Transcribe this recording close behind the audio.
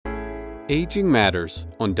Aging Matters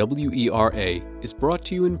on WERA is brought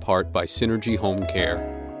to you in part by Synergy Home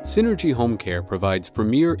Care. Synergy Home Care provides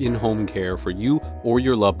premier in-home care for you or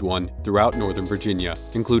your loved one throughout Northern Virginia,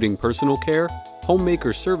 including personal care,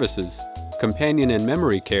 homemaker services, companion and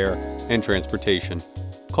memory care, and transportation.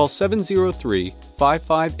 Call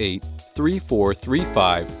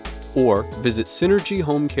 703-558-3435 or visit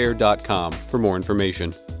synergyhomecare.com for more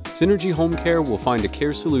information. Synergy Home Care will find a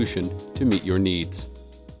care solution to meet your needs.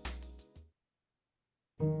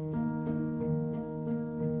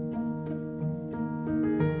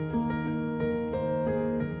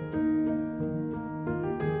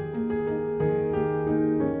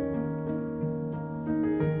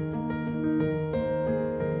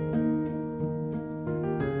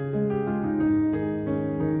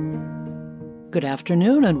 Good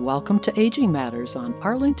afternoon and welcome to Aging Matters on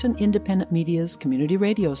Arlington Independent Media's community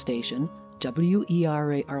radio station,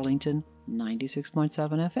 WERA Arlington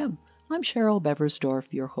 96.7 FM. I'm Cheryl Beversdorf,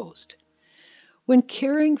 your host. When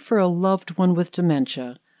caring for a loved one with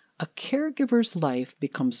dementia, a caregiver's life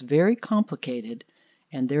becomes very complicated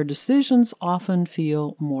and their decisions often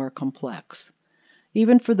feel more complex.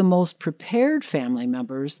 Even for the most prepared family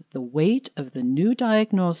members, the weight of the new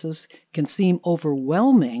diagnosis can seem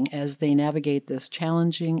overwhelming as they navigate this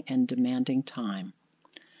challenging and demanding time.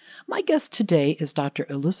 My guest today is Dr.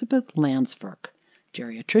 Elizabeth Landsverk,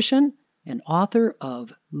 geriatrician and author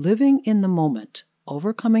of Living in the Moment,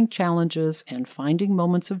 Overcoming Challenges and Finding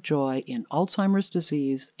Moments of Joy in Alzheimer's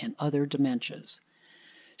Disease and Other Dementias.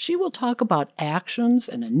 She will talk about actions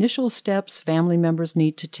and initial steps family members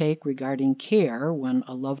need to take regarding care when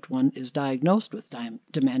a loved one is diagnosed with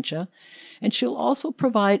dementia, and she'll also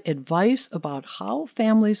provide advice about how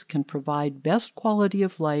families can provide best quality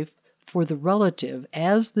of life for the relative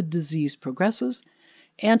as the disease progresses,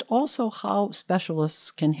 and also how specialists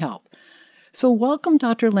can help. So welcome,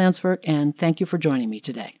 Dr. Landsverk, and thank you for joining me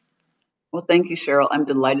today. Well, thank you, Cheryl. I'm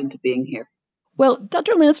delighted to be here. Well,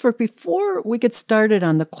 Dr. Landsverk, before we get started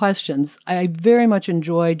on the questions, I very much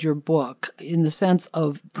enjoyed your book in the sense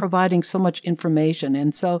of providing so much information.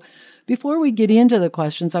 And so before we get into the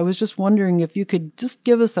questions, I was just wondering if you could just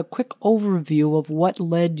give us a quick overview of what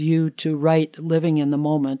led you to write Living in the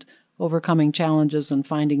Moment, Overcoming Challenges and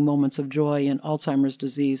Finding Moments of Joy in Alzheimer's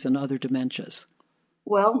Disease and Other Dementias.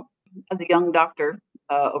 Well, as a young doctor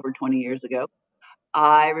over 20 years ago,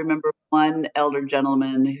 I remember one elder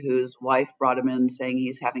gentleman whose wife brought him in saying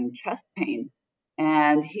he's having chest pain.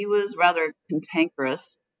 And he was rather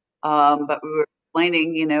cantankerous, but we were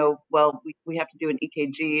explaining, we have to do an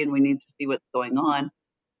EKG and we need to see what's going on.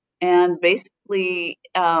 And basically,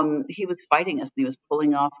 he was fighting us and he was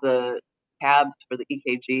pulling off the tabs for the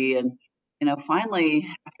EKG. And, finally,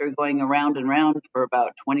 after going around and round for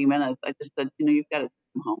about 20 minutes, I just said, you've got to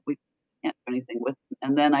come home. We can't do anything with him.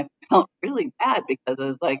 And then I felt really bad because I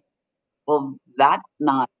was like, well, that's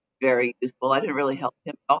not very useful. I didn't really help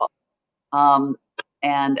him at all.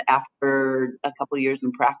 And after a couple of years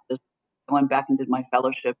in practice, I went back and did my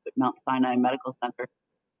fellowship at Mount Sinai Medical Center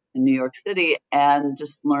in New York City and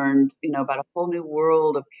just learned, about a whole new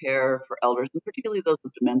world of care for elders, and particularly those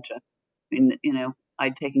with dementia. I mean,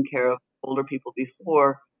 I'd taken care of older people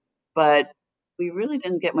before, but we really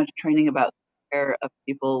didn't get much training about care of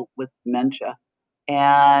people with dementia.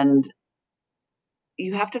 And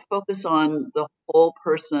you have to focus on the whole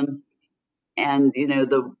person and,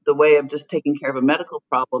 the way of just taking care of a medical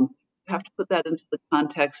problem. You have to put that into the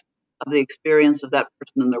context of the experience of that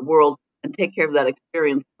person in their world and take care of that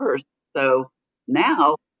experience first. So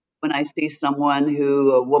now when I see a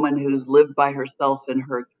woman who's lived by herself in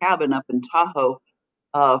her cabin up in Tahoe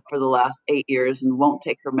for the last 8 years and won't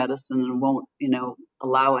take her medicine and won't,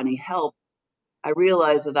 allow any help, I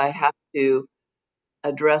realize that I have to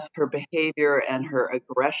address her behavior and her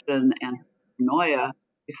aggression and her paranoia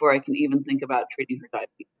before I can even think about treating her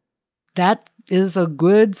diabetes. That is a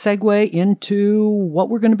good segue into what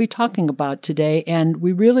we're going to be talking about today. And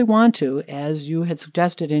we really want to, as you had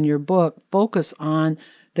suggested in your book, focus on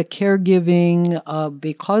the caregiving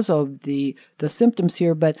because of the symptoms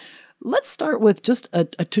here. But let's start with just a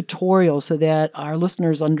tutorial so that our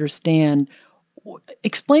listeners understand.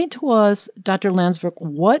 Explain to us, Dr. Landsverk,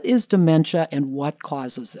 what is dementia and what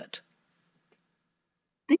causes it?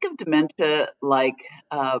 Think of dementia like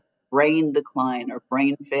brain decline or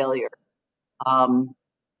brain failure.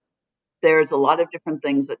 There's a lot of different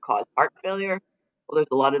things that cause heart failure. Well, there's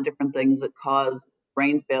a lot of different things that cause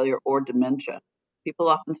brain failure or dementia. People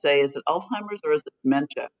often say, is it Alzheimer's or is it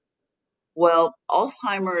dementia? Well,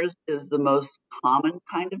 Alzheimer's is the most common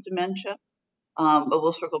kind of dementia, but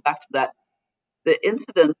we'll circle back to that. The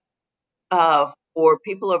incidence For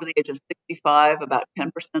people over the age of 65, about 10%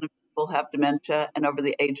 of people have dementia, and over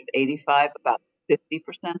the age of 85, about 50%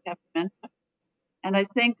 have dementia. And I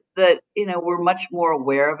think that, we're much more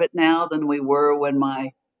aware of it now than we were when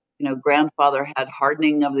my, grandfather had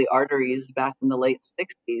hardening of the arteries back in the late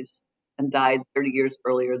 60s and died 30 years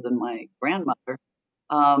earlier than my grandmother.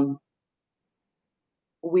 Um,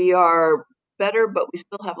 we are better, but we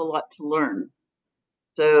still have a lot to learn.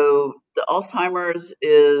 So the Alzheimer's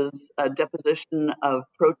is a deposition of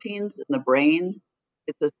proteins in the brain.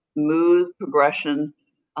 It's a smooth progression,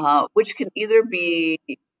 which can either be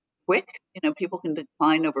quick, people can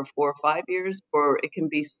decline over 4 or 5 years, or it can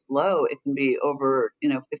be slow. It can be over,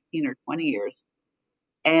 15 or 20 years.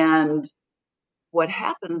 And what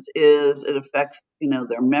happens is it affects,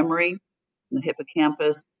 their memory, the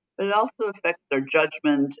hippocampus, but it also affects their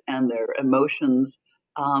judgment and their emotions.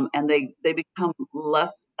 And they become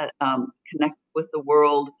less connected with the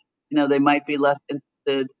world. They might be less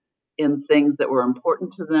interested in things that were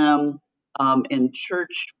important to them, in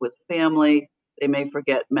church, with family. They may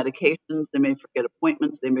forget medications. They may forget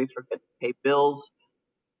appointments. They may forget to pay bills.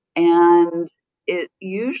 And it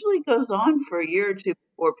usually goes on for a year or two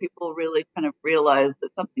before people really kind of realize that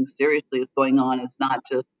something seriously is going on. It's not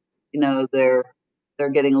just, they're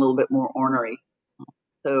getting a little bit more ornery.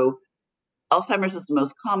 So Alzheimer's is the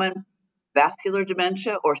most common. Vascular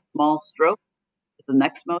dementia or small stroke is the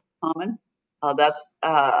next most common. That's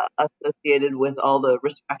associated with all the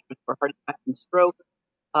risk factors for heart attack and stroke.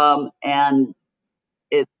 And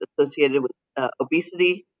it's associated with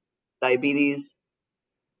obesity, diabetes,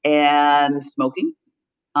 and smoking.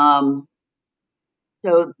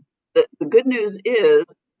 So the good news is,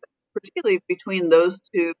 particularly between those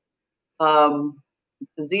two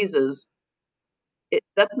diseases,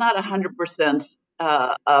 that's not 100%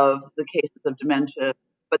 of the cases of dementia,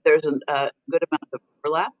 but there's a good amount of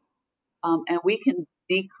overlap. And we can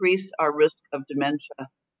decrease our risk of dementia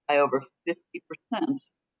by over 50%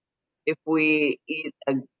 if we eat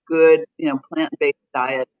a good, plant-based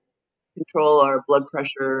diet, control our blood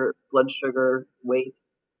pressure, blood sugar, weight,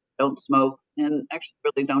 don't smoke, and actually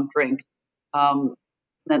really don't drink.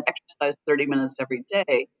 Then exercise 30 minutes every day,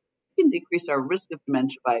 we can decrease our risk of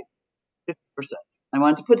dementia by 50%. I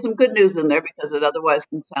wanted to put some good news in there because it otherwise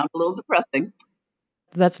can sound a little depressing.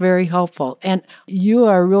 That's very helpful. And you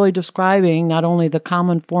are really describing not only the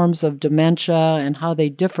common forms of dementia and how they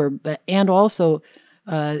differ, but and also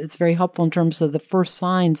it's very helpful in terms of the first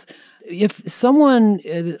signs. If someone,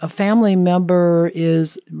 a family member,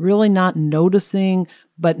 is really not noticing,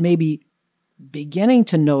 but maybe beginning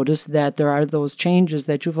to notice that there are those changes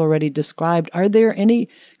that you've already described, are there any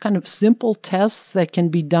kind of simple tests that can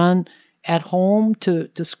be done at home to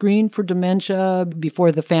screen for dementia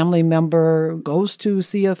before the family member goes to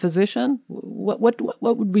see a physician? What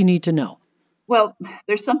would we need to know? Well,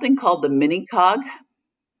 there's something called the mini cog,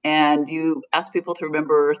 and you ask people to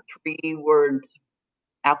remember 3 words: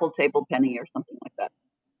 apple, table, penny, or something like that.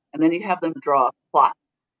 And then you have them draw a clock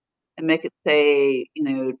and make it say,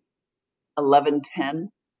 11:10,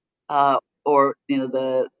 or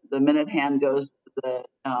the minute hand goes to the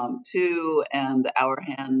 2, and the hour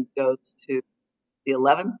hand goes to the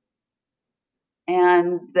 11.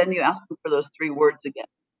 And then you ask them for those 3 words again.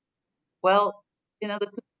 Well,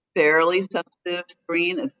 that's a fairly sensitive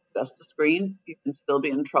screen. It's just a screen. You can still be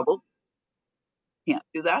in trouble. Can't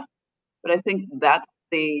do that. But I think that's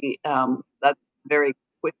that's a very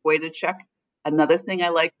quick way to check. Another thing I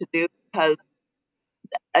like to do, because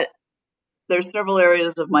there's several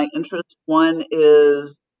areas of my interest. One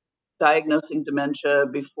is diagnosing dementia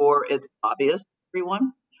before it's obvious to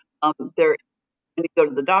everyone. When you go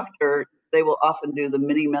to the doctor, they will often do the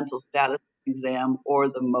mini mental status exam or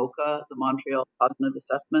the MOCA, the Montreal Cognitive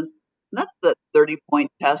Assessment. And that's the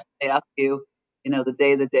 30-point test. They ask you, the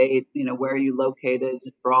day, the date, where are you located,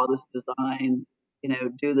 draw this design,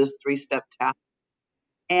 do this 3-step task.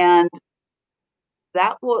 And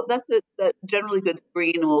that's a generally good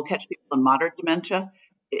screen, will catch people in moderate dementia.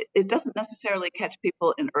 It doesn't necessarily catch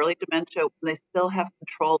people in early dementia when they still have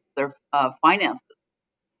control of their finances.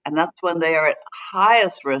 And that's when they are at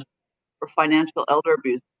highest risk for financial elder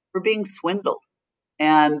abuse, for being swindled.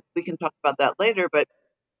 And we can talk about that later, but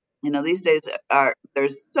these days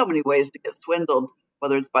there's so many ways to get swindled,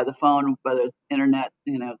 whether it's by the phone, whether it's internet,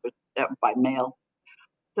 by mail.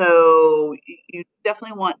 So you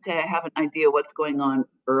definitely want to have an idea what's going on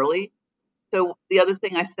early. So the other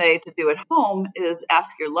thing I say to do at home is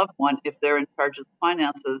ask your loved one, if they're in charge of the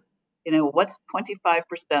finances, what's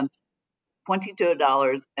 25%,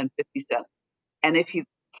 $22.50. And if you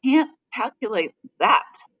can't calculate that,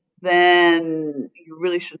 then you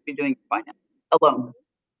really shouldn't be doing your finance alone.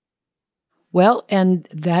 Well, and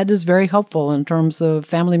that is very helpful in terms of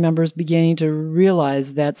family members beginning to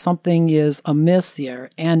realize that something is amiss here.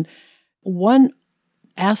 And one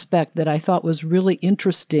aspect that I thought was really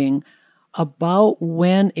interesting about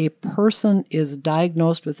when a person is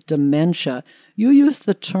diagnosed with dementia, you use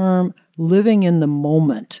the term living in the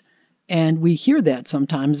moment. And we hear that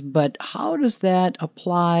sometimes, but how does that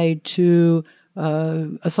apply to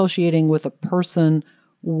associating with a person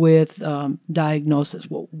with diagnosis?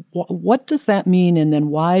 What does that mean? And then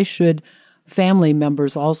why should family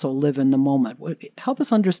members also live in the moment? Help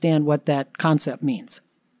us understand what that concept means.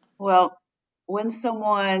 Well, when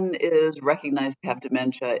someone is recognized to have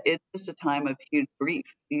dementia, it's just a time of huge grief.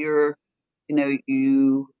 You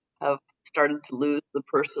have started to lose the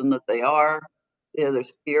person that they are.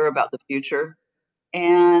 There's fear about the future.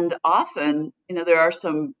 And often, there are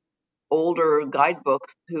some older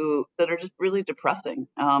guidebooks that are just really depressing.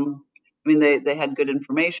 They had good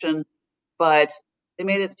information, but they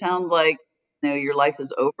made it sound like your life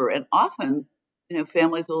is over. And often,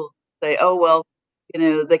 families will say, "Oh well,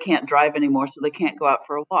 they can't drive anymore, so they can't go out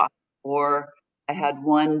for a walk." Or I had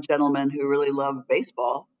one gentleman who really loved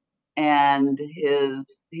baseball, and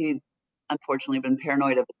he unfortunately been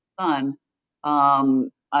paranoid of his son,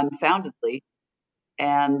 unfoundedly,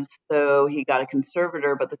 and so he got a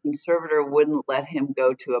conservator, but the conservator wouldn't let him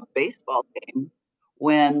go to a baseball game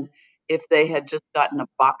when, if they had just gotten a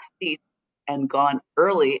box seat and gone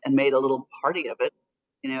early and made a little party of it,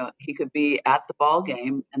 he could be at the ball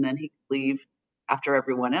game and then he could leave after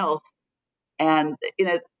everyone else. And,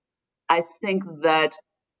 I think that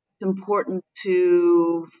it's important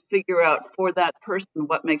to figure out for that person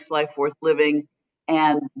what makes life worth living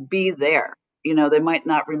and be there. They might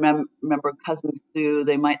not remember Cousin Sue.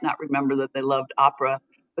 They might not remember that they loved opera,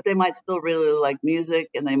 but they might still really like music,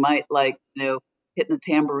 and they might like, hitting a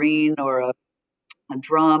tambourine or a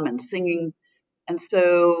drum and singing. And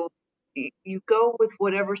so you go with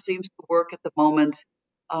whatever seems to work at the moment,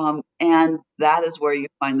 and that is where you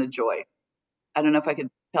find the joy. I don't know if I could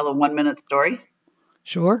tell a 1-minute story.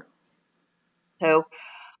 Sure. So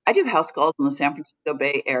I do house calls in the San Francisco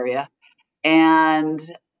Bay Area, and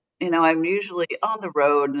I'm usually on the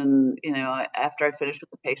road, and after I finish with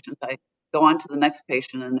the patient, I go on to the next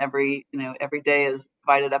patient, and every day is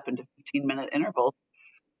divided up into 15-minute intervals.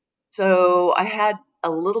 So I had a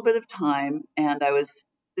little bit of time, and I was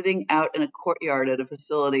sitting out in a courtyard at a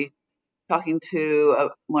facility talking to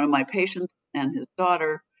one of my patients and his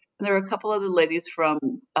daughter, and there were a couple other ladies from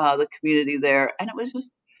the community there, and it was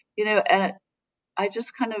just, and I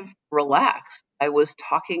just kind of relaxed. I was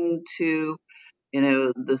talking to,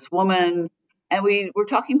 this woman, and we were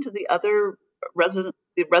talking to the other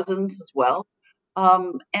residents as well.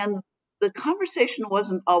 And the conversation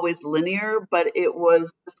wasn't always linear, but it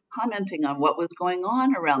was just commenting on what was going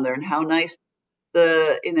on around there and how nice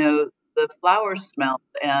the flowers smelled,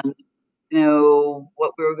 and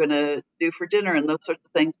what we were going to do for dinner and those sorts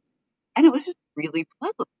of things. And it was just really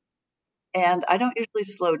pleasant. And I don't usually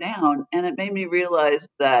slow down. And it made me realize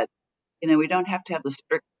that, we don't have to have the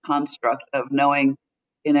strict construct of knowing,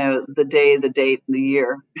 the day, the date, and the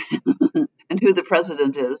year, and who the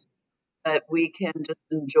president is, that we can just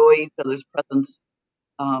enjoy each other's presence.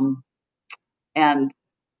 And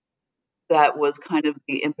that was kind of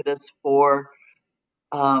the impetus for,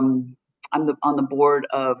 I'm on the board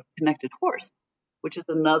of Connected Horse, which is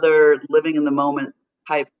another living in the moment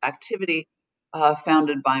type activity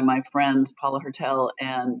founded by my friends Paula Hertel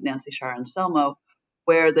and Nancy Shar Anselmo,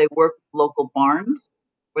 where they work with local barns,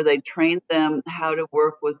 where they train them how to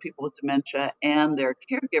work with people with dementia and their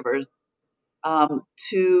caregivers,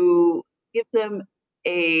 to give them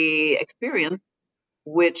a experience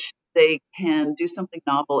which they can do something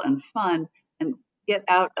novel and fun and get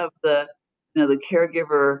out of the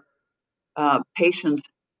caregiver patient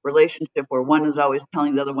relationship where one is always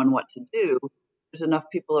telling the other one what to do. There's enough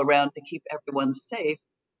people around to keep everyone safe,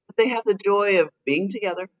 but they have the joy of being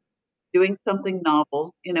together, doing something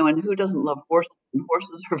novel, and who doesn't love horses? And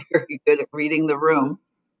horses are very good at reading the room.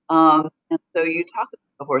 And so you talk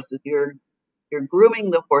about the horses, you're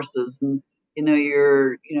grooming the horses, and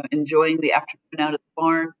you're enjoying the afternoon out at the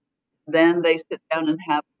barn. Then they sit down and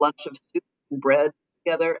have lunch of soup and bread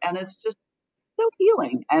together, and it's just so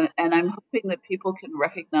healing. And I'm hoping that people can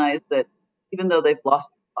recognize that even though they've lost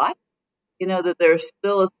a lot, that there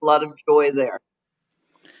still is a lot of joy there.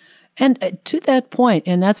 And to that point,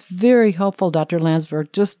 and that's very helpful, Dr.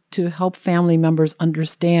 Landsverk, just to help family members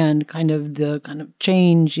understand the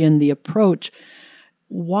change in the approach.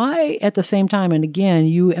 Why, at the same time, and again,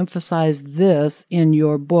 you emphasize this in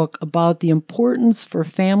your book about the importance for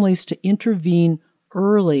families to intervene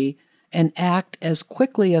early and act as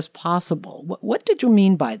quickly as possible. What did you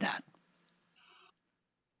mean by that?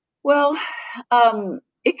 Well,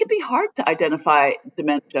 it can be hard to identify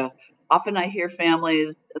dementia. Often I hear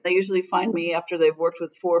families, they usually find me after they've worked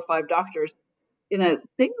with 4 or 5 doctors.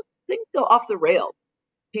 Things go off the rails.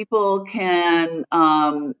 People can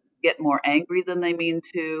get more angry than they mean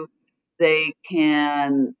to. They're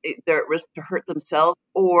at risk to hurt themselves,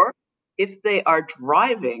 or if they are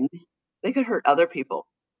driving, they could hurt other people,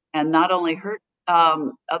 and not only hurt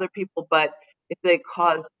other people, but if they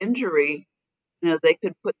cause injury, they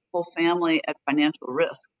could put the whole family at financial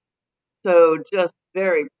risk. So just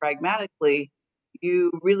very pragmatically,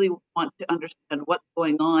 you really want to understand what's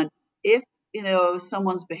going on. If,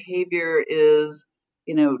 someone's behavior is,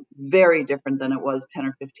 very different than it was 10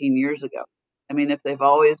 or 15 years ago. I mean, if they've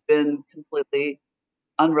always been completely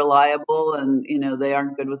unreliable and, they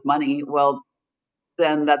aren't good with money, well,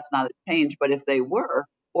 then that's not a change. But if they were,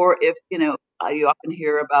 or if, you often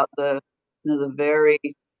hear about the very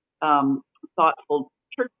thoughtful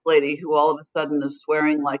church lady who all of a sudden is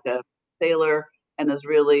swearing like a sailor and is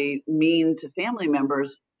really mean to family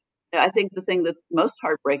members. I think the thing that's most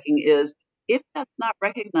heartbreaking is if that's not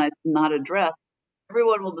recognized and not addressed,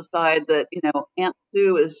 everyone will decide that, Aunt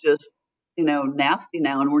Sue is just, nasty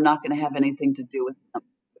now and we're not going to have anything to do with them.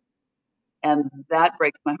 And that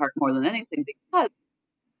breaks my heart more than anything because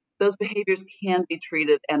those behaviors can be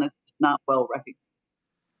treated and it's not well recognized.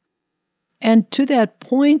 And to that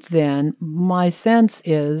point, then, my sense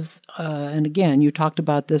is, and again, you talked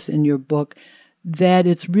about this in your book, that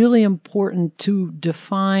it's really important to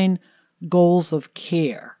define goals of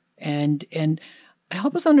care and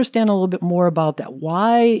help us understand a little bit more about that.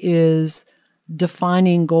 Why is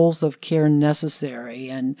defining goals of care necessary?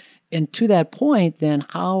 And to that point, then,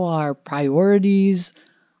 how are priorities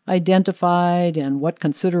identified and what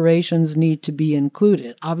considerations need to be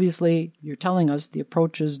included? Obviously, you're telling us the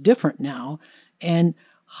approach is different now. And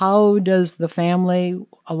how does the family,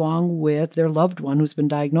 along with their loved one who's been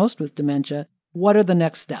diagnosed with dementia, what are the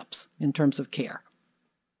next steps in terms of care?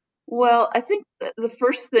 Well, I think the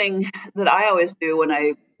first thing that I always do when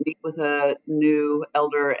I meet with a new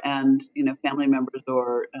elder and, family members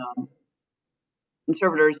or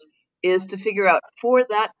conservators is to figure out for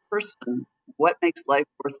that person what makes life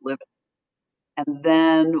worth living. And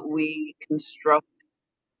then we construct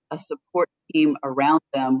a support team around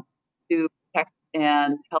them to protect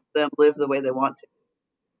and help them live the way they want to.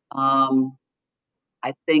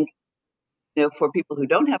 I think, for people who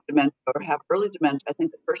don't have dementia or have early dementia, I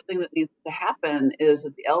think the first thing that needs to happen is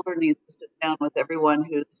that the elder needs to sit down with everyone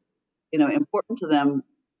who's, important to them,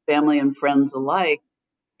 family and friends alike,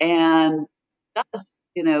 and discuss,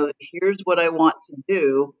 here's what I want to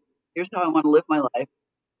do, here's how I want to live my life,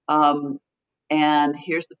 and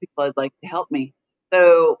here's the people I'd like to help me.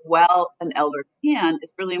 So while an elder can,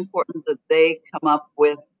 it's really important that they come up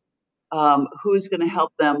with who's going to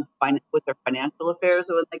help them with their financial affairs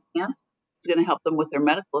when they can't, who's going to help them with their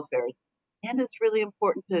medical affairs. And it's really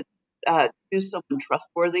important to choose someone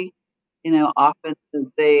trustworthy. Often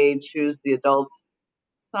they choose the adult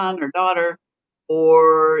son or daughter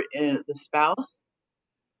or the spouse,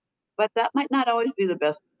 but that might not always be the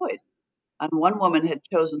best choice. And one woman had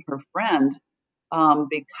chosen her friend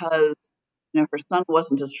because her son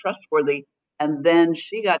wasn't as trustworthy, and then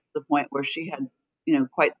she got to the point where she had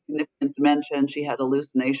quite significant dementia and she had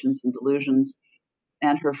hallucinations and delusions,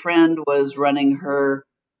 and her friend was running her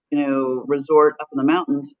resort up in the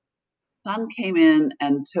mountains. Son came in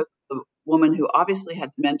and took the woman who obviously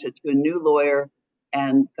had dementia to a new lawyer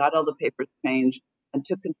and got all the papers changed and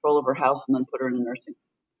took control of her house and then put her in a nursing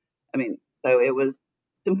home. I mean, so it's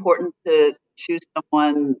important to choose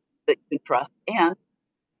someone that you can trust. And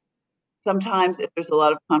sometimes if there's a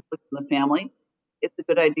lot of conflict in the family, it's a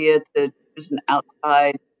good idea to choose an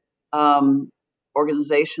outside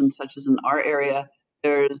organization, such as in our area.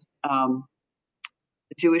 There's the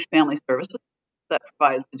Jewish Family Services that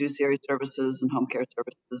provides fiduciary services and home care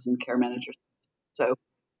services and care managers. So,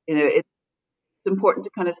 it's important to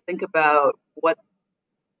kind of think about what's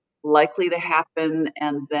likely to happen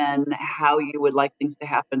and then how you would like things to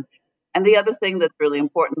happen. And the other thing that's really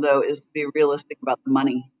important, though, is to be realistic about the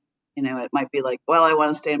money. It might be like, well, I want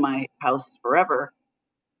to stay in my house forever,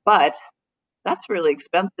 but that's really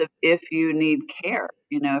expensive if you need care.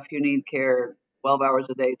 If you need care 12 hours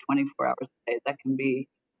a day, 24 hours a day, that can be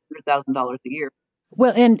 $100,000 a year.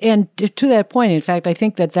 Well, and to that point, in fact, I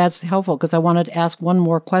think that's helpful because I wanted to ask one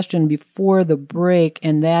more question before the break,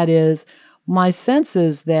 and that is, my sense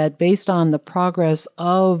is that based on the progress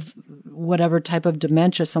of whatever type of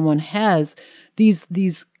dementia someone has,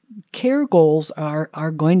 these care goals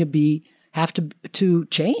are going to have to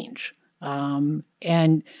change.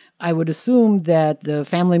 And I would assume that the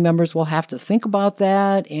family members will have to think about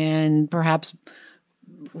that and perhaps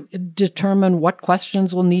determine what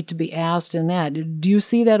questions will need to be asked in that. Do you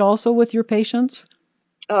see that also with your patients?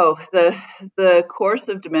 Oh, the course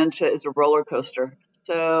of dementia is a roller coaster.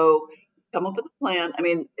 So come up with a plan. I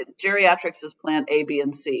mean, geriatrics is plan A, B,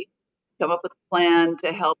 and C. Come up with a plan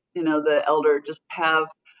to help, the elder, just have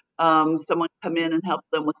someone come in and help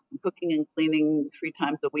them with some cooking and cleaning 3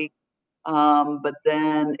 times a week. But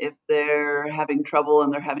then if they're having trouble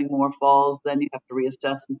and they're having more falls, then you have to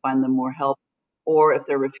reassess and find them more help. Or if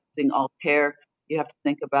they're refusing all care, you have to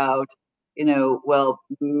think about, well,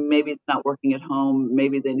 maybe it's not working at home.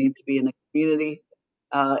 Maybe they need to be in a community.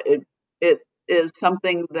 It is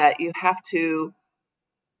something that you have to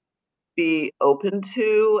be open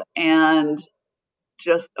to and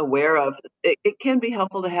just aware of. It can be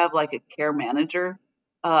helpful to have like a care manager,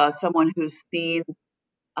 someone who's seen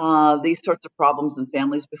these sorts of problems in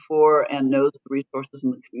families before and knows the resources in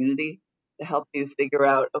the community to help you figure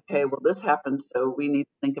out, okay, well, this happened, so we need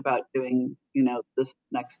to think about doing, this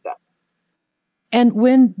next step. And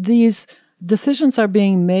when these decisions are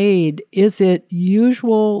being made, is it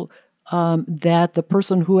usual that the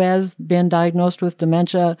person who has been diagnosed with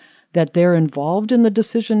dementia, that they're involved in the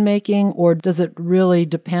decision making, or does it really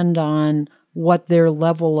depend on what their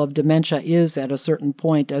level of dementia is at a certain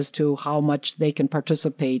point as to how much they can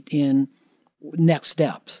participate in next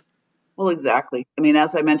steps? Well, exactly. I mean,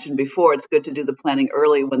 as I mentioned before, it's good to do the planning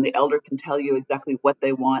early when the elder can tell you exactly what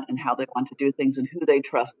they want and how they want to do things and who they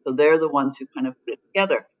trust. So they're the ones who kind of put it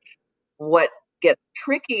together. What gets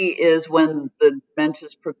tricky is when the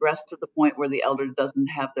dementias progress to the point where the elder doesn't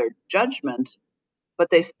have their judgment,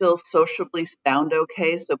 but they still sociably sound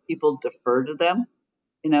okay, so people defer to them.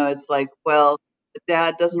 It's like, well, the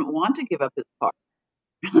dad doesn't want to give up his car.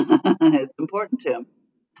 It's important to him.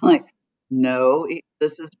 Like, no,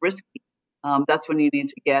 this is risky. That's when you need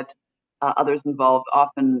to get others involved,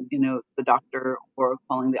 often, the doctor or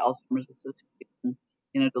calling the Alzheimer's Association,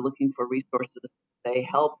 to looking for resources. They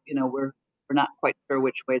help, we're not quite sure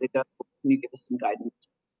which way to go. Can you give us some guidance?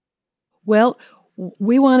 Well,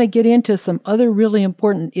 we want to get into some other really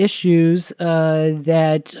important issues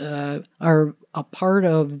that are a part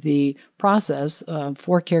of the process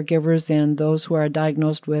for caregivers and those who are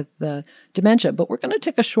diagnosed with dementia. But we're going to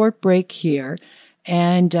take a short break here.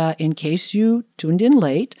 And in case you tuned in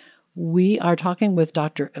late, we are talking with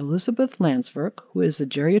Dr. Elizabeth Landsverk, who is a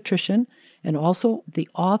geriatrician and also the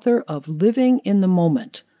author of Living in the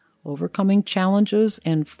Moment: Overcoming Challenges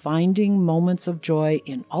and Finding Moments of Joy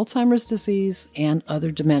in Alzheimer's Disease and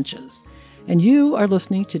Other Dementias. And you are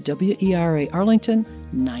listening to WERA Arlington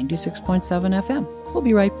 96.7 FM. We'll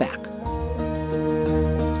be right back.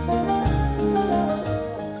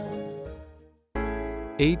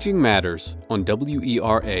 Aging Matters on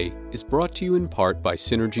WERA is brought to you in part by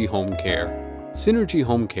Synergy Home Care. Synergy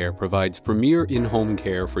Home Care provides premier in-home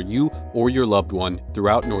care for you or your loved one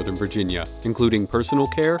throughout Northern Virginia, including personal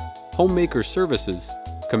care, homemaker services,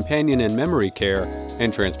 companion and memory care,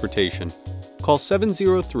 and transportation. Call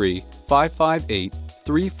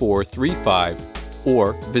 703-558-3435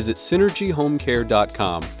 or visit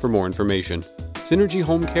synergyhomecare.com for more information. Synergy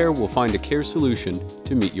Home Care will find a care solution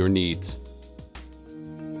to meet your needs.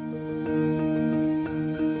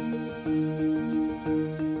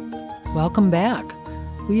 Welcome back.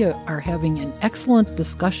 We are having an excellent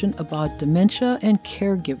discussion about dementia and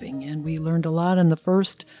caregiving, and we learned a lot in the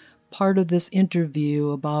first part of this interview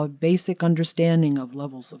about basic understanding of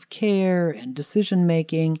levels of care and decision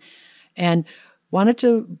making. And wanted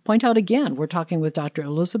to point out again, we're talking with Dr.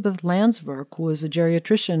 Elizabeth Landsverk, who is a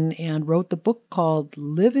geriatrician and wrote the book called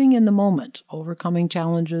Living in the Moment: Overcoming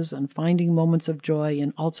Challenges and Finding Moments of Joy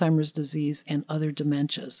in Alzheimer's Disease and Other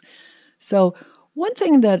Dementias. So one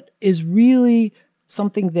thing that is really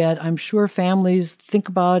something that I'm sure families think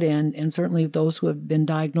about, and certainly those who have been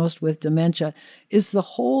diagnosed with dementia, is the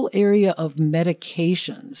whole area of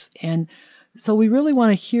medications. And so we really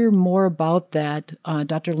want to hear more about that,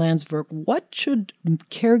 Dr. Landsverk. What should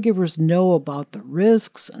caregivers know about the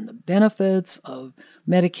risks and the benefits of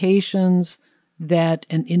medications that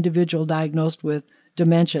an individual diagnosed with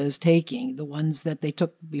dementia is taking, the ones that they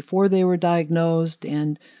took before they were diagnosed,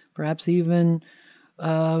 and perhaps even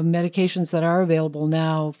medications that are available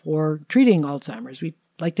now for treating Alzheimer's? We'd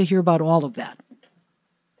like to hear about all of that.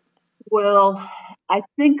 Well, I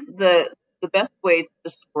think the best way to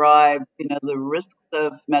describe, the risks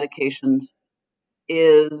of medications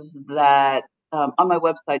is that on my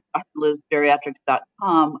website,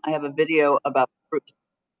 drlizgeriatrics.com, I have a video about Bruce.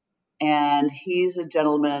 And he's a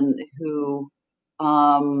gentleman who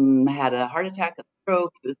had a heart attack at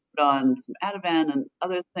stroke. He was put on some Ativan and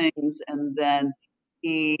other things, and then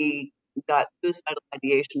he got suicidal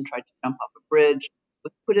ideation, tried to jump off a bridge,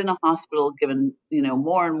 was put in a hospital, given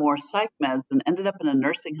more and more psych meds, and ended up in a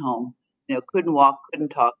nursing home. Couldn't walk, couldn't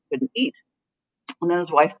talk, couldn't eat. And then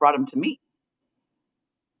his wife brought him to me.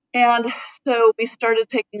 And so we started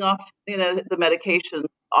taking off, the medication.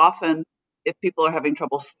 Often, if people are having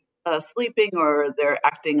trouble sleeping, or they're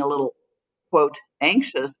acting a little, quote,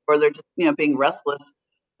 anxious, or they're just, being restless,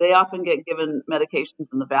 they often get given medications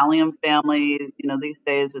in the Valium family. These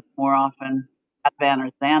days it's more often Ativan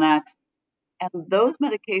or Xanax. And those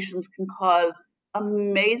medications can cause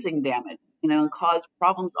amazing damage, and cause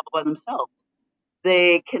problems all by themselves.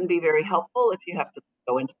 They can be very helpful if you have to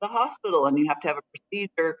go into the hospital and you have to have a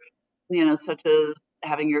procedure, such as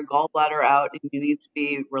having your gallbladder out, and you need to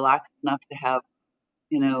be relaxed enough to have,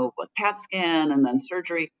 a CAT scan and then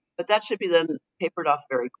surgery. But that should be then tapered off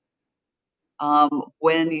very quickly.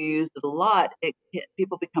 When you use it a lot,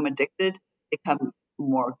 people become addicted, become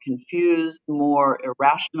more confused, more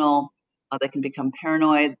irrational. They can become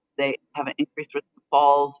paranoid. They have an increased risk of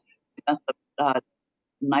falls. They mess up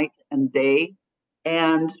night and day.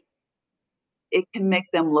 And it can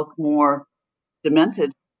make them look more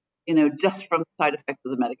demented, just from the side effects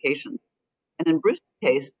of the medication. And in Bruce's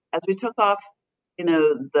case, as we took off,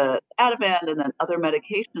 the Ativan and then other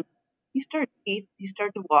medications, he started to eat, he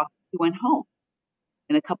started to walk, he went home.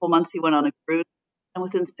 In a couple months, he went on a cruise. And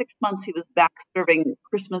within 6 months, he was back serving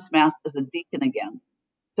Christmas Mass as a deacon again.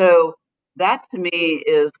 So that to me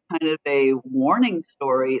is kind of a warning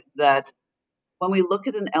story that when we look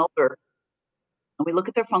at an elder and we look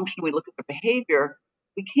at their function, we look at their behavior,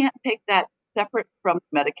 we can't take that separate from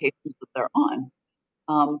the medications that they're on.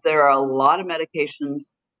 There are a lot of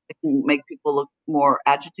medications that can make people look more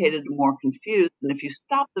agitated and more confused. And if you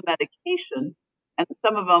stop the medication, and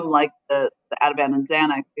some of them, like the Ativan and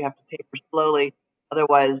Xanax, you have to taper slowly,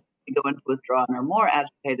 otherwise you go into withdrawal and are more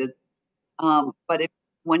agitated. But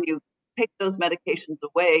when you take those medications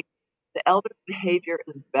away, the elder's behavior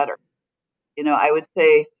is better. I would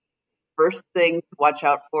say first thing to watch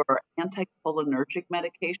out for are anticholinergic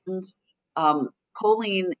medications.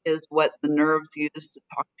 Choline is what the nerves use to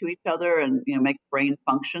talk to each other and make brain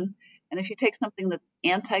function. And if you take something that's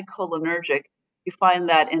anticholinergic, you find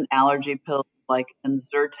that in allergy pills like in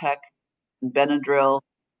Zyrtec and Benadryl,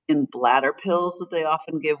 in bladder pills that they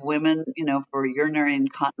often give women, for urinary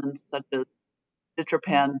incontinence, such as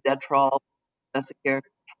Citropan, Detrol, Vesicare.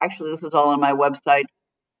 Actually, this is all on my website,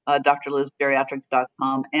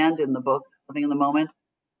 drlizgeriatrics.com, and in the book, Living in the Moment.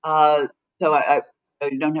 So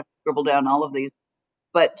you don't have to scribble down all of these.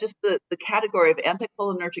 But just the category of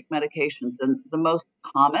anticholinergic medications, and the most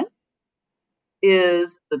common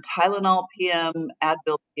is the Tylenol PM,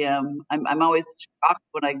 Advil PM. I'm always shocked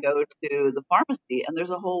when I go to the pharmacy and there's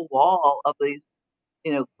a whole wall of these,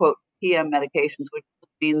 quote, PM medications, which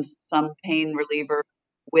means some pain reliever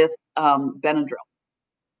with Benadryl.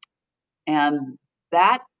 And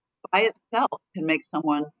that by itself can make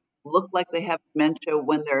someone look like they have dementia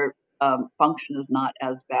when their function is not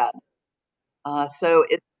as bad. So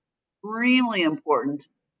it's extremely important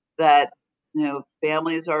that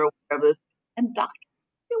families are aware of this and doctors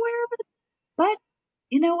are aware of it. But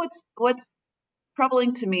what's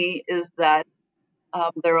troubling to me is that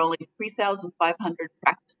there are only 3,500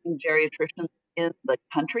 practicing geriatricians in the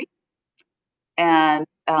country, and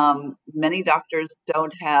many doctors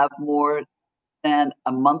don't have more than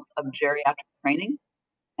a month of geriatric training,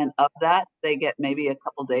 and of that, they get maybe a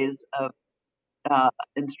couple days of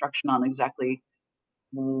instruction on exactly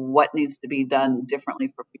what needs to be done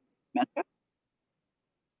differently for people with dementia.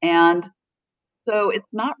 And so it's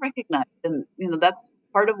not recognized. And, that's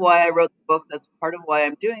part of why I wrote the book. That's part of why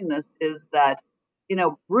I'm doing this, is that,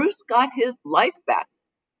 Bruce got his life back.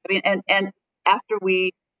 I mean, and after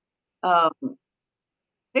we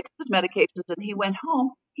fixed his medications and he went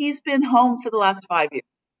home, he's been home for the last 5 years.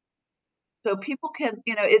 So people can,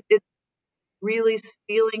 it's really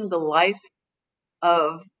stealing the life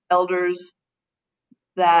of elders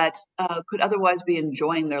that could otherwise be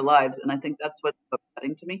enjoying their lives. And I think that's what's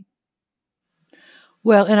upsetting to me.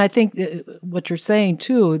 Well, and I think what you're saying,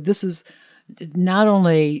 too, this is not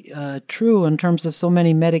only true in terms of so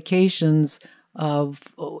many medications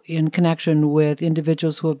in connection with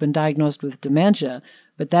individuals who have been diagnosed with dementia,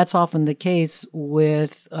 but that's often the case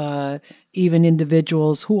with even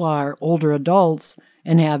individuals who are older adults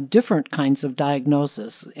and have different kinds of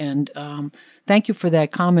diagnosis. And thank you for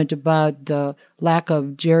that comment about the lack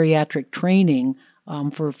of geriatric training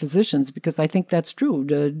for physicians, because I think that's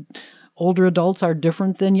true. Older adults are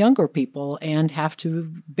different than younger people and have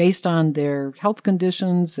to, based on their health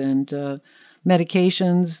conditions and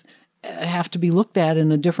medications have to be looked at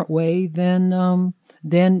in a different way than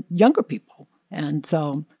younger people. And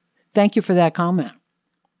so thank you for that comment.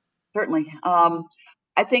 Certainly.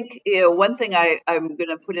 I think one thing I'm going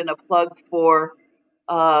to put in a plug for,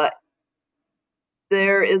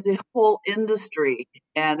 there is a whole industry,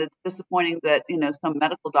 and it's disappointing that some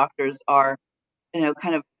medical doctors are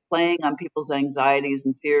kind of playing on people's anxieties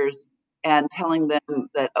and fears and telling them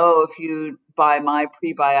that, oh, if you buy my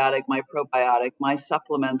prebiotic, my probiotic, my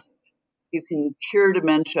supplements, you can cure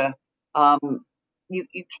dementia. Um, you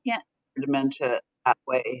can't cure dementia that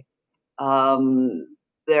way.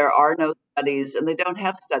 There are no studies, and they don't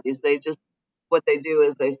have studies. What they do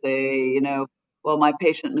is they say, well, my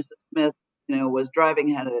patient, Mrs. Smith, was driving,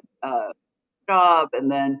 had a job,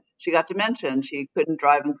 and then she got dementia, and she couldn't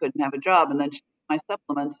drive and couldn't have a job, and then she took my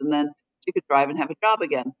supplements, and then she could drive and have a job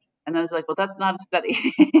again. And I was like, well, that's not a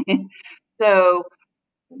study. So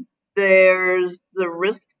there's the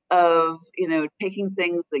risk of taking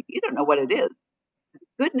things that you don't know what it is.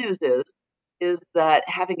 Good news is that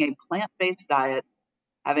having a plant-based diet,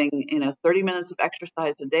 having 30 minutes of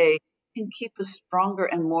exercise a day, can keep us stronger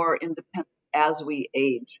and more independent as we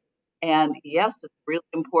age. And yes, it's really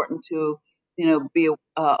important to be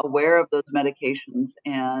aware of those medications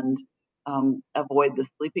and avoid the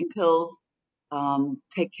sleeping pills.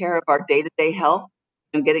 Take care of our day-to-day health.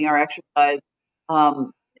 Getting our exercise.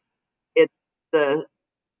 It's the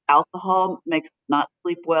Alcohol makes us not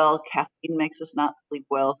sleep well. Caffeine makes us not sleep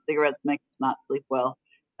well. Cigarettes make us not sleep well.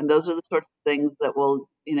 And those are the sorts of things that will,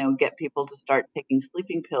 get people to start taking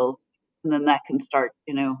sleeping pills. And then that can start,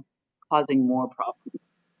 causing more problems.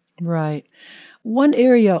 Right. One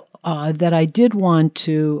area that I did want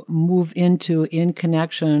to move into in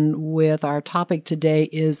connection with our topic today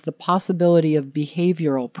is the possibility of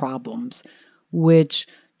behavioral problems, which,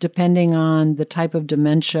 depending on the type of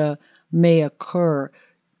dementia, may occur.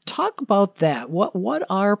 Talk about that. What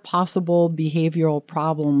are possible behavioral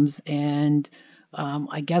problems? And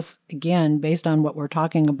I guess, again, based on what we're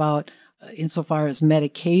talking about insofar as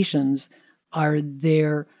medications, are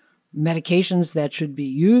there medications that should be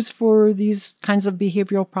used for these kinds of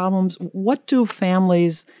behavioral problems? What do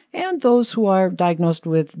families and those who are diagnosed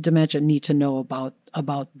with dementia need to know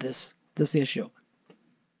about this issue?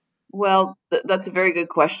 Well, that's a very good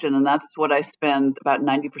question. And that's what I spend about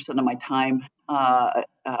 90% of my time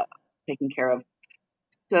taking care of.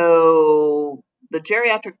 So the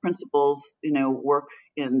geriatric principles, work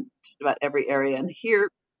in just about every area. And here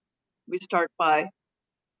we start by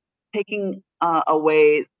taking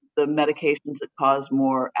away the medications that cause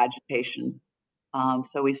more agitation.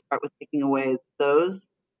 So we start with taking away those.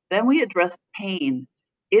 Then we address pain.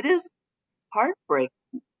 It is heartbreaking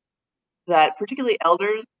that particularly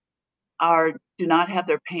elders do not have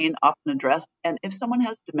their pain often addressed. And if someone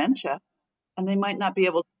has dementia, and they might not be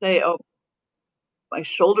able to say, oh, my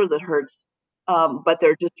shoulder that hurts, but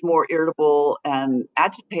they're just more irritable and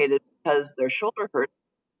agitated because their shoulder hurts,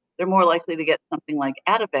 they're more likely to get something like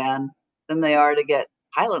Ativan than they are to get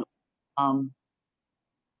Tylenol. Um,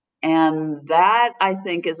 and that, I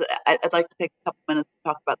think, I'd like to take a couple minutes to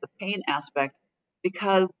talk about the pain aspect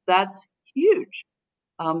because that's huge.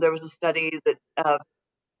 There was a study that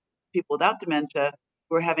people without dementia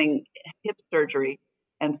who were having hip surgery,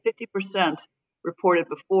 and 50% reported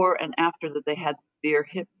before and after that they had severe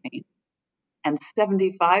hip pain. And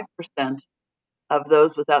 75% of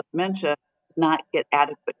those without dementia did not get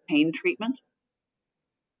adequate pain treatment.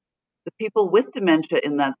 The people with dementia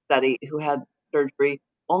in that study who had surgery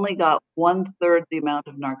only got 1/3 the amount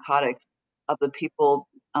of narcotics of the people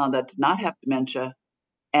that did not have dementia.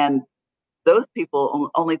 And those people,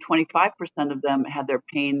 only 25% of them had their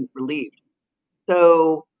pain relieved.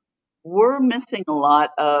 So we're missing a lot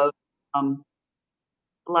of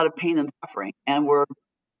pain and suffering, and we're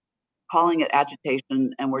calling it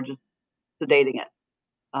agitation, and we're just sedating it.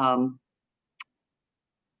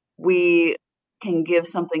 We can give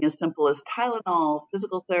something as simple as Tylenol,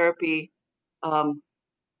 physical therapy.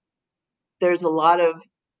 There's a lot of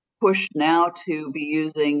push now to be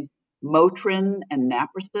using Motrin and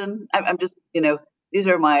Naproxen. I'm just, these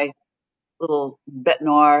are my little bête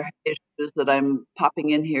noire issues that I'm popping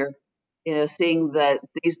in here. Seeing that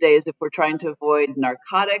these days, if we're trying to avoid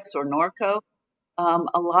narcotics or Norco,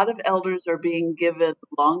 a lot of elders are being given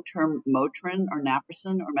long-term Motrin or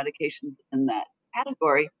Naproxen or medications in that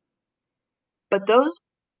category. But those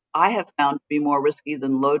I have found to be more risky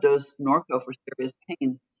than low-dose Norco for serious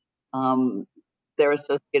pain. They're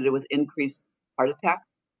associated with increased heart attack,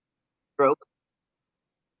 stroke,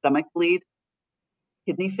 stomach bleed,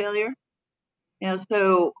 kidney failure.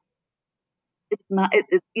 So it's not.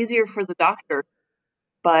 It's easier for the doctor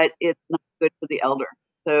but it's not good for the elder.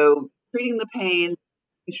 So treating the pain,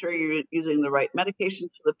 making sure you're using the right medications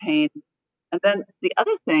for the pain. And then the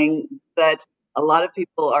other thing that a lot of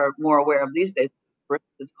people are more aware of these days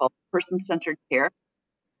is called person-centered care.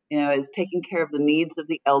 Is taking care of the needs of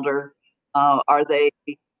the elder. Are they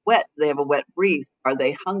wet? Do they have a wet brief? Are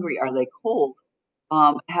they hungry? Are they cold?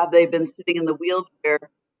 Have they been sitting in the wheelchair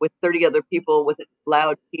with 30 other people with a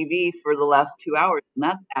loud TV for the last 2 hours? And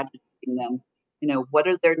that's agitating them. What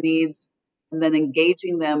are their needs? And then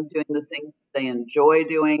engaging them, doing the things they enjoy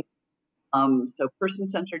doing. So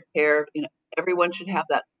person-centered care, everyone should have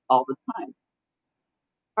that all the time.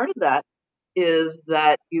 Part of that is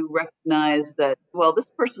that you recognize that, well,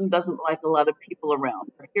 this person doesn't like a lot of people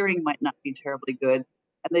around. Their hearing might not be terribly good,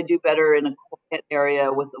 and they do better in a quiet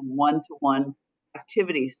area with a one-to-one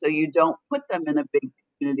activity. So you don't put them in a big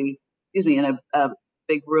community, in a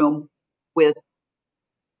big room with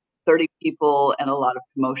 30 people and a lot of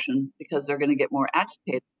commotion, because they're going to get more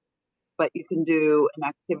agitated. But you can do an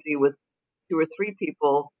activity with 2 or 3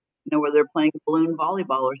 people, where they're playing balloon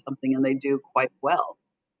volleyball or something, and they do quite well.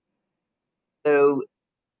 So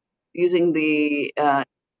using the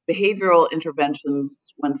behavioral interventions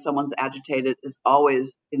when someone's agitated is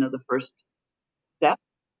always, the first step.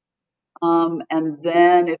 And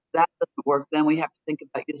then if that doesn't work, then we have to think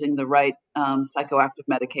about using the right psychoactive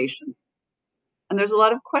medication. And there's a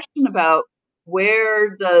lot of question about,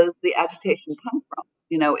 where does the agitation come from?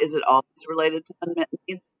 Is it always related to unmet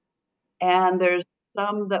needs? And there's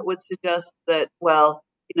some that would suggest that, well,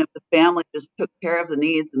 if the family just took care of the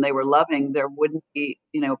needs and they were loving, there wouldn't be,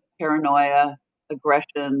 paranoia,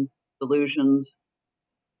 aggression, delusions.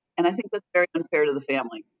 And I think that's very unfair to the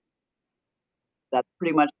family. That's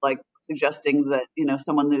pretty much like suggesting that,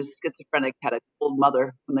 someone who's schizophrenic had a cold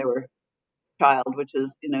mother when they were a child, which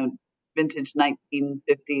is, vintage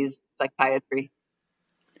 1950s psychiatry.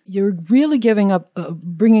 You're really bringing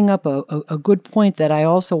up a good point that I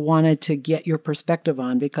also wanted to get your perspective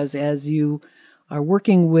on, because as you are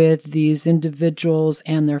working with these individuals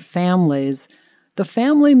and their families, the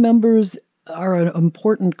family members are an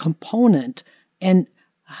important component. And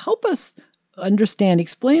help us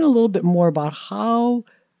explain a little bit more about how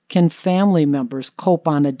can family members cope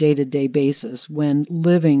on a day-to-day basis when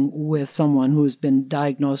living with someone who's been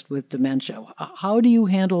diagnosed with dementia? How do you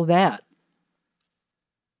handle that?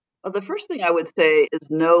 Well, the first thing I would say is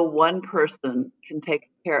no one person can take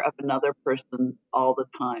care of another person all the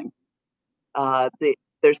time.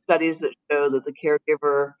 There's studies that show that the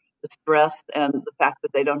caregiver, the stress, and the fact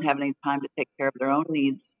that they don't have any time to take care of their own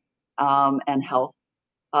needs and health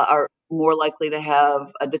are more likely to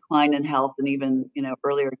have a decline in health and even,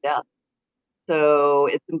 earlier death. So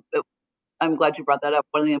I'm glad you brought that up.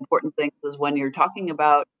 One of the important things is when you're talking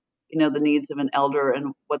about, the needs of an elder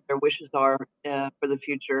and what their wishes are for the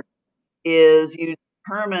future, is you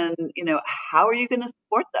determine, how are you going to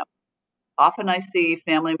support them? Often I see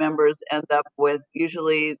family members end up with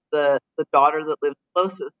usually the daughter that lives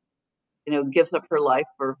closest, gives up her life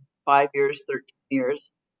for 5 years, 13 years.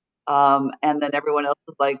 And then everyone else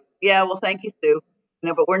is like, yeah, well, thank you, Sue.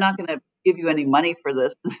 But we're not going to give you any money for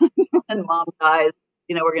this. When mom dies,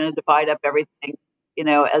 we're going to divide up everything,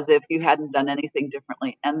 as if you hadn't done anything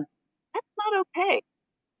differently. And that's not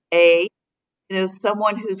okay.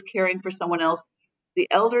 Someone who's caring for someone else, the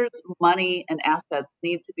elder's money and assets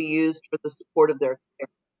need to be used for the support of their care.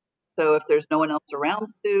 So if there's no one else around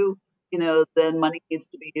Sue, then money needs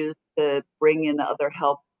to be used to bring in other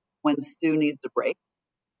help when Sue needs a break.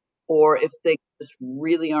 Or if things just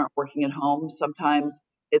really aren't working at home, sometimes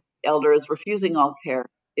it's the elder is refusing all care.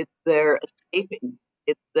 It's their escaping.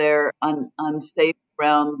 It's their unsafe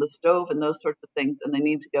around the stove and those sorts of things, and they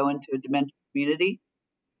need to go into a dementia community.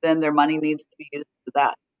 Then their money needs to be used for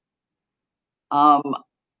that.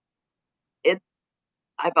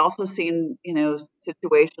 I've also seen,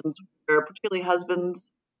 situations where particularly husbands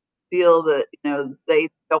feel that, they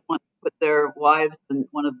don't want to put their wives in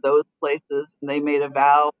one of those places, and they made a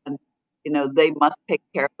vow and, they must take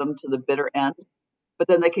care of them to the bitter end. But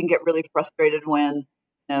then they can get really frustrated when,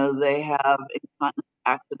 they have incontinence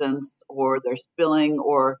accidents or they're spilling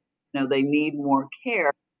or, they need more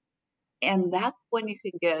care. And that's when you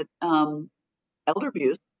can get elder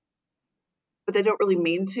abuse, but they don't really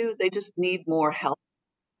mean to. They just need more help.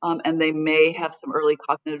 And they may have some early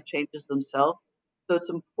cognitive changes themselves. So it's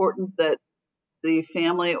important that the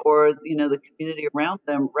family or the community around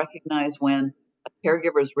them recognize when a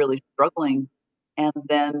caregiver is really struggling, and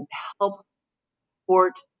then help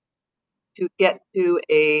support to get to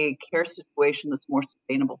a care situation that's more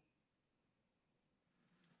sustainable.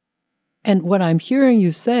 And what I'm hearing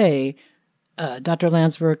you say, Dr.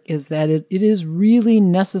 Landsverk, is that it is really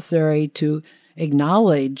necessary to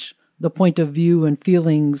acknowledge the point of view and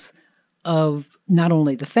feelings of not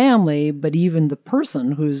only the family, but even the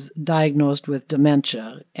person who's diagnosed with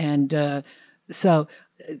dementia. And so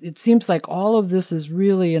it seems like all of this is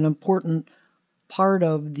really an important part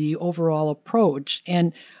of the overall approach.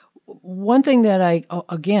 And one thing that I,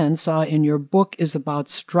 again, saw in your book is about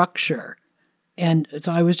structure. And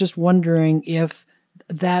so I was just wondering if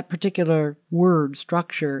that particular word,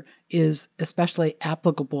 structure, is especially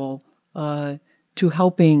applicable to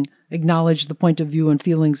helping acknowledge the point of view and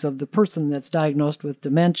feelings of the person that's diagnosed with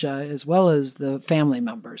dementia, as well as the family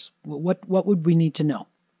members. What would we need to know?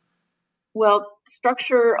 Well,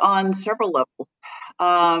 structure on several levels.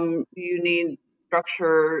 You need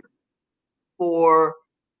structure for,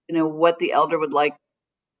 what the elder would like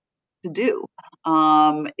to do.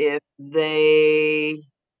 If they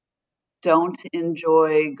don't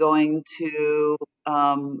enjoy going to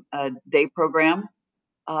a day program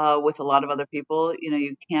with a lot of other people,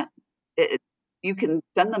 you can't. You can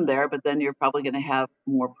send them there, but then you're probably going to have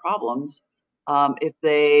more problems. If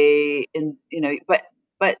they,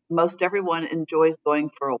 but most everyone enjoys going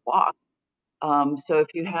for a walk. So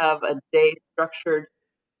if you have a day structured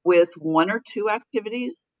with one or two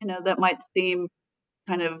activities, that might seem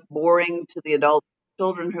kind of boring to the adult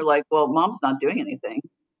children who are like, well, mom's not doing anything.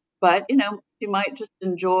 But, she might just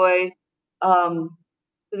enjoy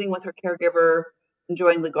sitting with her caregiver,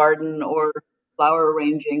 enjoying the garden or flower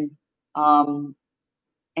arranging, and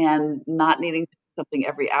not needing to do something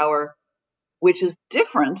every hour, which is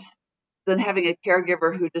different than having a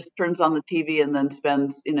caregiver who just turns on the TV and then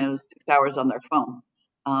spends, 6 hours on their phone.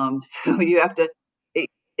 So you have to,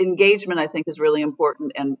 engagement, I think, is really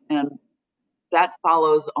important. And that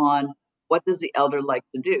follows on, what does the elder like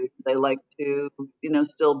to do? Do they like to,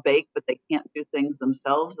 still bake, but they can't do things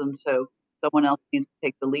themselves? And so someone else needs to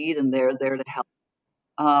take the lead, and they're there to help.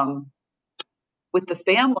 With the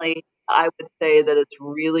family, I would say that it's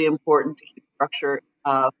really important to keep structure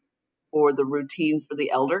for the routine for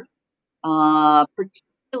the elder.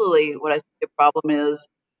 Particularly, what I see a problem is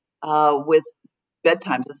with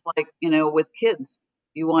bedtimes. It's like, with kids,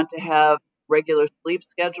 you want to have regular sleep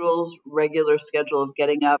schedules, regular schedule of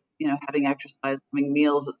getting up, having exercise, having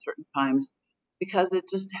meals at certain times, because it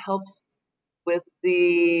just helps with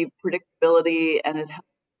the predictability, and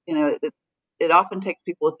it, it often takes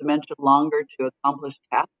people with dementia longer to accomplish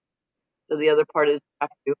tasks. So the other part is you have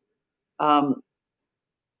to um,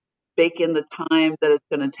 bake in the time that it's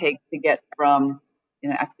going to take to get from,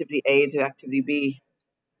 activity A to activity B.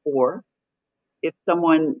 Or if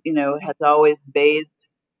someone, has always bathed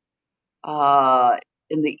uh,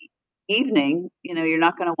 in the evening, you're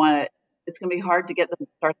not going to want to, it's going to be hard to get them to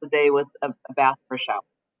start the day with a bath or a shower.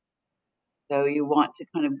 So you want to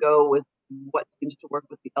kind of go with what seems to work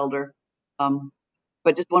with the elder.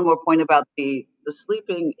 But just one more point about the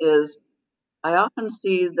sleeping is, I often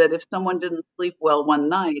see that if someone didn't sleep well one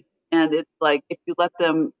night, and it's like if you let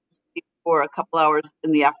them sleep for a couple hours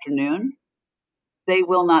in the afternoon, they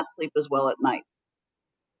will not sleep as well at night.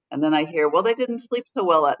 And then I hear, well, they didn't sleep so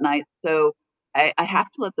well at night, so I have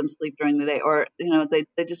to let them sleep during the day, or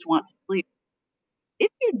they just want to sleep.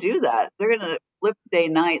 If you do that, they're going to flip day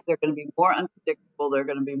night. They're going to be more unpredictable. They're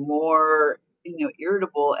going to be more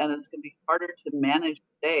irritable, and it's going to be harder to manage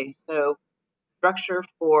the day. So structure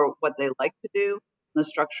for what they like to do, and the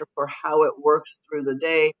structure for how it works through the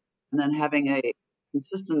day, and then having a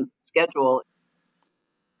consistent schedule.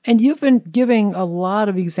 And you've been giving a lot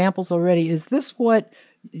of examples already. Is this what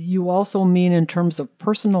you also mean in terms of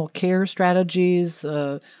personal care strategies,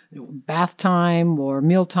 bath time or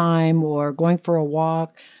meal time or going for a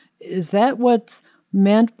walk? Is that what's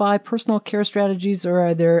meant by personal care strategies, or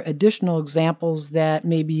are there additional examples that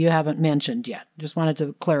maybe you haven't mentioned yet? Just wanted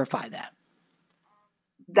to clarify that.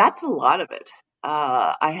 That's a lot of it.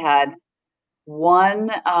 I had one,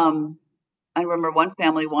 I remember one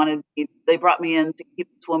family they brought me in to keep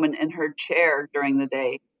this woman in her chair during the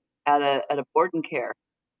day at a board and care.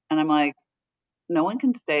 And I'm like, no one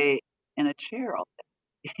can stay in a chair all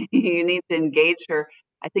day. You need to engage her.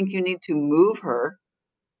 I think you need to move her.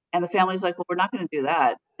 And the family's like, well, we're not going to do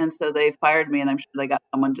that. And so they fired me, and I'm sure they got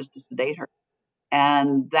someone just to sedate her.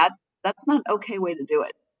 And that's not an okay way to do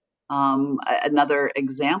it. Another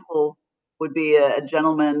example would be a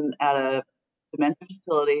gentleman at a dementia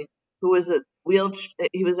facility who was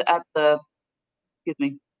he was at excuse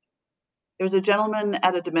me, there was a gentleman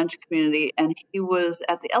at a dementia community, and he was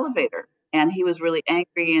at the elevator, and he was really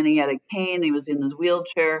angry, and he had a cane. He was in his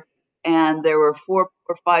wheelchair, and there were 4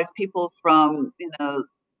 or 5 people from,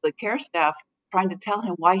 the care staff trying to tell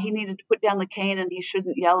him why he needed to put down the cane and he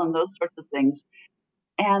shouldn't yell and those sorts of things.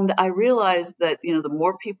 And I realized that, the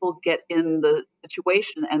more people get in the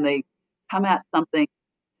situation and they come at something,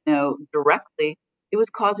 directly, it was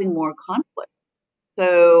causing more conflict.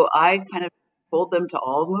 So I kind of told them to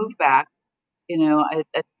all move back. I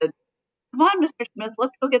said, come on, Mr. Smith,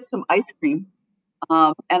 let's go get some ice cream.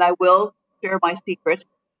 And I will share my secret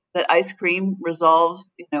that ice cream resolves,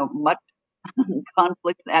 much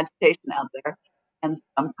conflict and agitation out there. And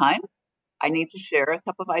sometimes I need to share a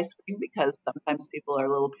cup of ice cream because sometimes people are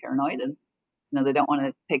a little paranoid and, they don't want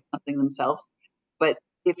to take something themselves. But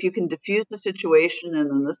if you can diffuse the situation, and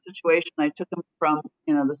in this situation, I took him from,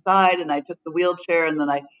 the side, and I took the wheelchair, and then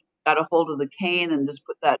I got a hold of the cane and just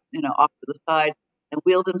put that, off to the side and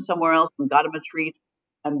wheeled him somewhere else and got him a treat,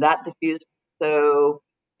 and that diffused. So,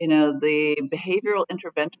 the behavioral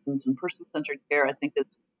interventions and person-centered care, I think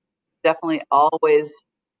it's definitely always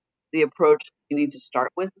the approach you need to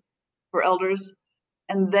start with for elders.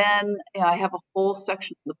 And then I have a whole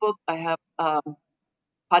section in the book. I have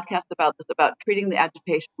podcast about this, about treating the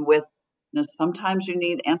agitation with, sometimes you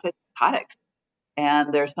need antipsychotics.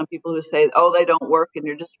 And there are some people who say, oh, they don't work and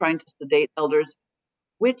you're just trying to sedate elders,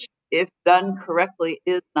 which, if done correctly,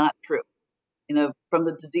 is not true. From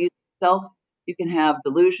the disease itself, you can have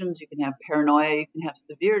delusions, you can have paranoia, you can have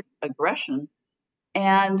severe aggression.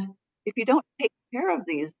 And if you don't take care of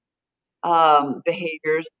these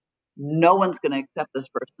behaviors, no one's going to accept this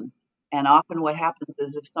person. And often what happens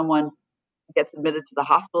is if someone gets admitted to the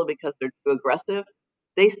hospital because they're too aggressive,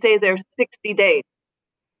 they stay there 60 days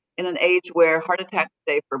in an age where heart attacks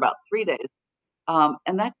stay for about 3 days.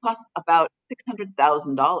 And that costs about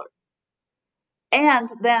 $600,000. And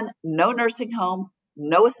then no nursing home,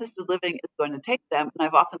 no assisted living is going to take them. And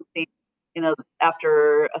I've often seen,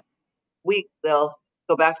 after a week, they'll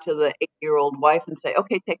go back to the 8-year-old wife and say,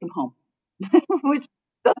 okay, take him home, which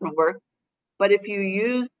doesn't work. But if you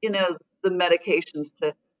use, the medications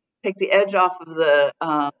to take the edge off of the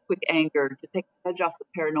quick anger, to take the edge off the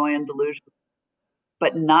paranoia and delusion,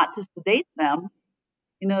 but not to sedate them,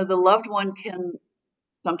 the loved one can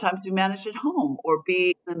sometimes be managed at home or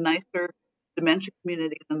be in a nicer dementia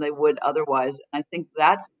community than they would otherwise. And I think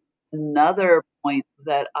that's another point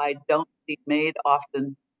that I don't see made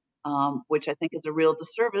often, which I think is a real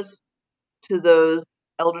disservice to those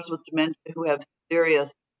elders with dementia who have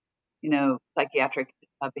serious, psychiatric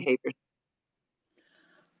behaviors.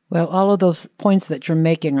 Well, all of those points that you're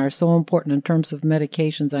making are so important in terms of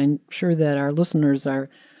medications. I'm sure that our listeners are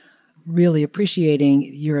really appreciating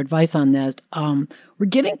your advice on that. We're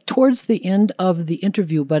getting towards the end of the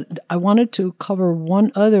interview, but I wanted to cover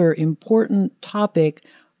one other important topic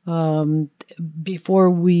before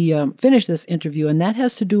we finish this interview, and that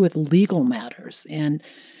has to do with legal matters. And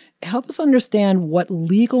help us understand what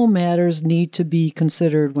legal matters need to be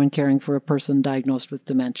considered when caring for a person diagnosed with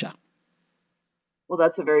dementia. Well,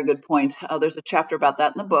 that's a very good point. There's a chapter about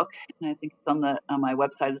that in the book, and I think it's on my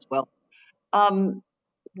website as well.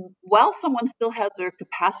 While someone still has their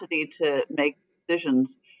capacity to make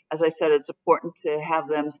decisions, as I said, it's important to have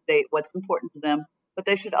them state what's important to them, but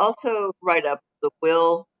they should also write up the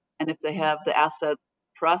will, and if they have the asset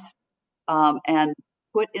trust, and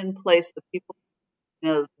put in place the people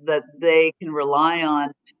that they can rely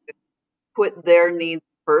on to put their needs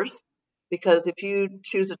first. Because if you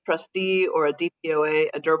choose a trustee or a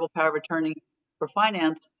DPOA, a durable power of attorney for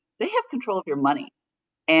finance, they have control of your money.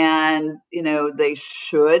 And, they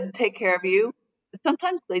should take care of you, but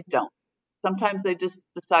sometimes they don't. Sometimes they just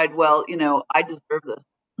decide, well, I deserve this.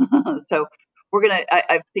 So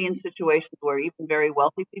I've seen situations where even very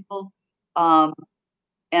wealthy people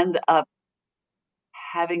end up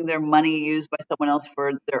having their money used by someone else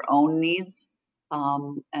for their own needs.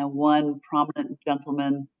 And one prominent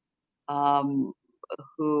gentleman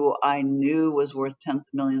who I knew was worth tens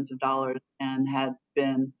of millions of dollars and had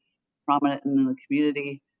been prominent in the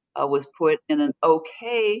community was put in an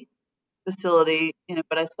okay facility,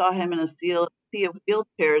 but I saw him in a sea of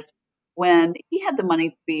wheelchairs when he had the money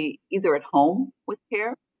to be either at home with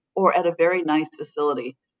care or at a very nice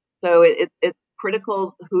facility. So it's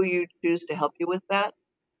critical who you choose to help you with that.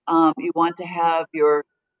 You want to have your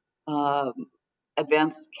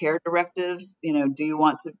advanced care directives. Do you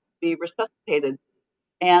want to be resuscitated?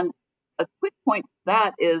 And a quick point to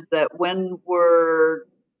that is that when we're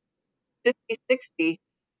 50, 60,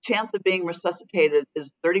 chance of being resuscitated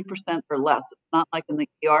is 30% or less. It's not like in the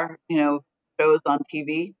ER, shows on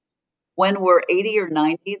TV. When we're 80 or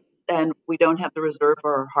 90 and we don't have the reserve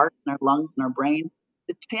for our heart and our lungs and our brain,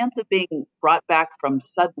 the chance of being brought back from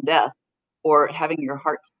sudden death or having your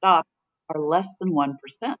heart stop are less than 1%.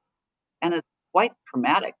 And it's quite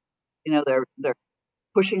traumatic. they're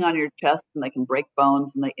pushing on your chest and they can break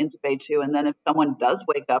bones and they intubate you. And then if someone does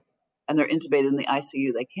wake up and they're intubated in the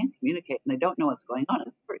ICU, they can't communicate and they don't know what's going on.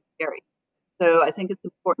 It's very scary. So I think it's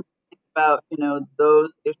important to think about,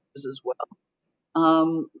 those issues as well.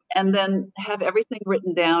 And then have everything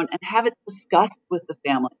written down and have it discussed with the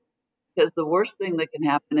family. Because the worst thing that can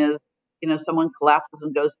happen is, someone collapses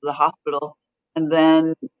and goes to the hospital, and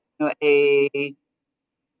then a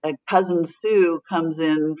cousin Sue comes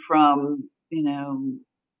in from,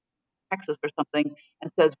 Texas or something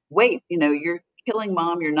and says, wait, you're killing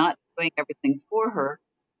mom. You're not doing everything for her.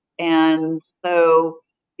 And so,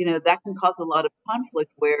 that can cause a lot of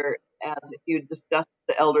conflict, whereas if you discuss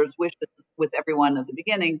the elders' wishes with everyone at the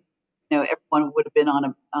beginning, everyone would have been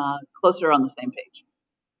on closer on the same page.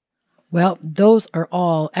 Well, those are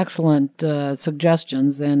all excellent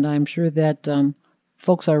suggestions, and I'm sure that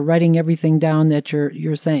folks are writing everything down that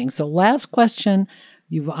you're saying. So last question,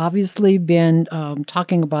 you've obviously been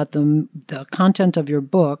talking about the content of your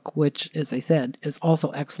book, which, as I said, is also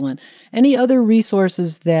excellent. Any other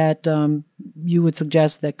resources that you would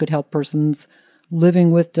suggest that could help persons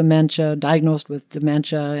living with dementia, diagnosed with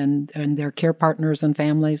dementia, and their care partners and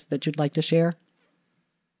families that you'd like to share?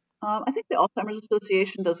 I think the Alzheimer's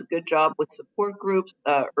Association does a good job with support groups,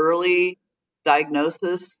 early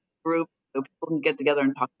diagnosis groups, so people can get together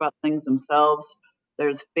and talk about things themselves.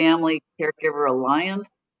 There's Family Caregiver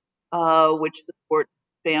Alliance, which supports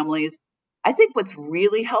families. I think what's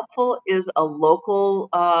really helpful is a local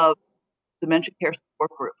dementia care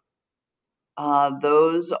support group.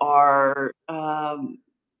 Those are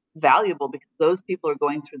valuable because those people are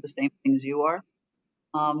going through the same things you are.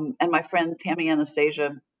 And my friend Tammy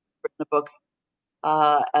Anastasia written a book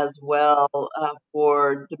as well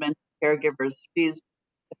for dementia caregivers. She's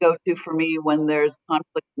a go-to for me when there's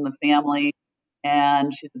conflict in the family,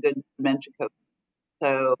 and she's a good dementia coach.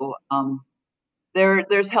 So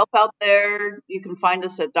there's help out there. You can find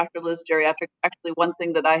us at Dr. Liz Geriatric. Actually, one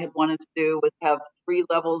thing that I had wanted to do was have 3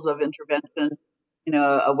 levels of intervention,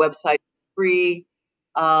 a website free,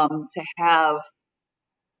 to have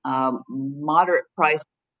moderate price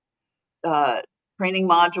training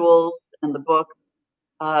modules and the book.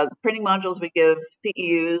 Training modules we give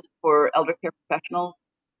CEUs for elder care professionals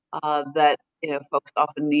that folks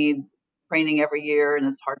often need training every year and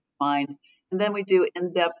it's hard to find. And then we do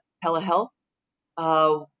in-depth telehealth.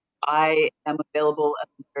 I am available as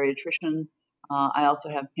a geriatrician. I also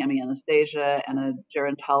have Tammy Anastasia and a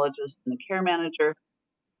gerontologist and a care manager.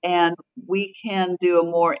 And we can do a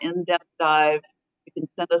more in-depth dive. You can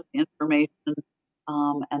send us the information,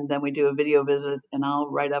 and then we do a video visit, and I'll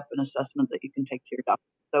write up an assessment that you can take to your doctor.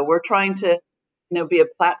 So we're trying to, be a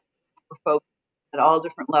platform for folks at all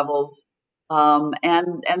different levels,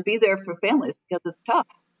 and be there for families because it's tough.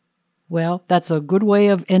 Well, that's a good way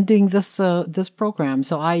of ending this program.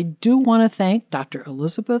 So I do want to thank Dr.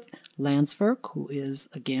 Elizabeth Landsverk, who is,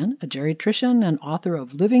 again, a geriatrician and author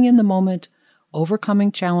of Living in the Moment,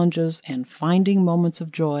 Overcoming Challenges and Finding Moments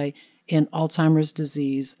of Joy in Alzheimer's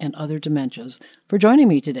Disease and Other Dementias, for joining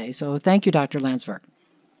me today. So thank you, Dr. Landsverk.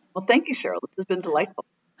 Well, thank you, Cheryl. This has been delightful.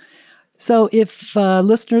 So if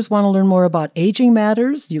listeners want to learn more about Aging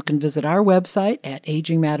Matters, you can visit our website at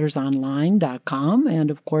agingmattersonline.com.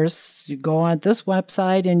 And of course, you go on this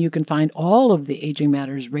website and you can find all of the Aging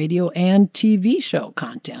Matters radio and TV show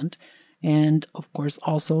content. And of course,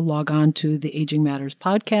 also log on to the Aging Matters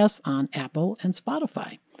podcast on Apple and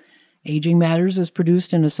Spotify. Aging Matters is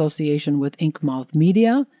produced in association with Inkmouth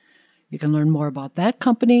Media. You can learn more about that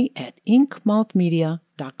company at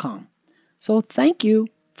inkmouthmedia.com. So thank you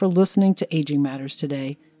for listening to Aging Matters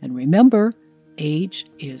today. And remember, age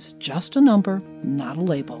is just a number, not a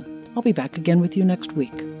label. I'll be back again with you next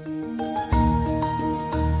week.